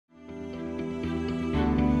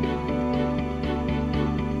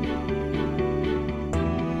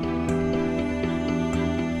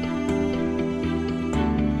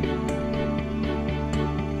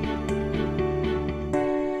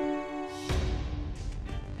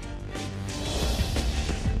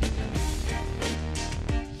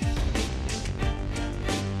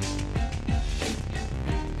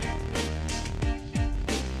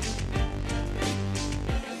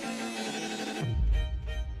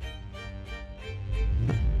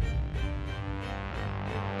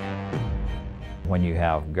when you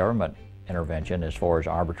have government intervention as far as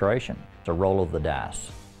arbitration. It's a roll of the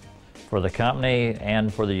dice for the company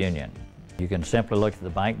and for the union. You can simply look at the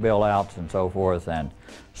bank bailouts and so forth and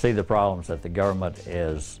see the problems that the government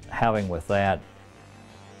is having with that.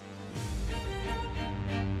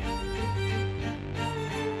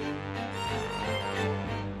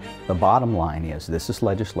 The bottom line is this is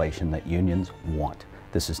legislation that unions want.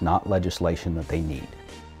 This is not legislation that they need.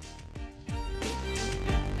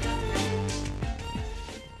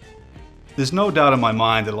 There's no doubt in my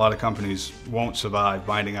mind that a lot of companies won't survive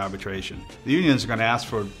binding arbitration. The unions are going to ask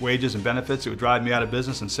for wages and benefits that would drive me out of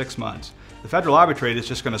business in 6 months. The federal arbitrator is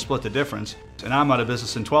just going to split the difference, and I'm out of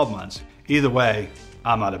business in 12 months. Either way,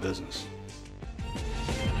 I'm out of business.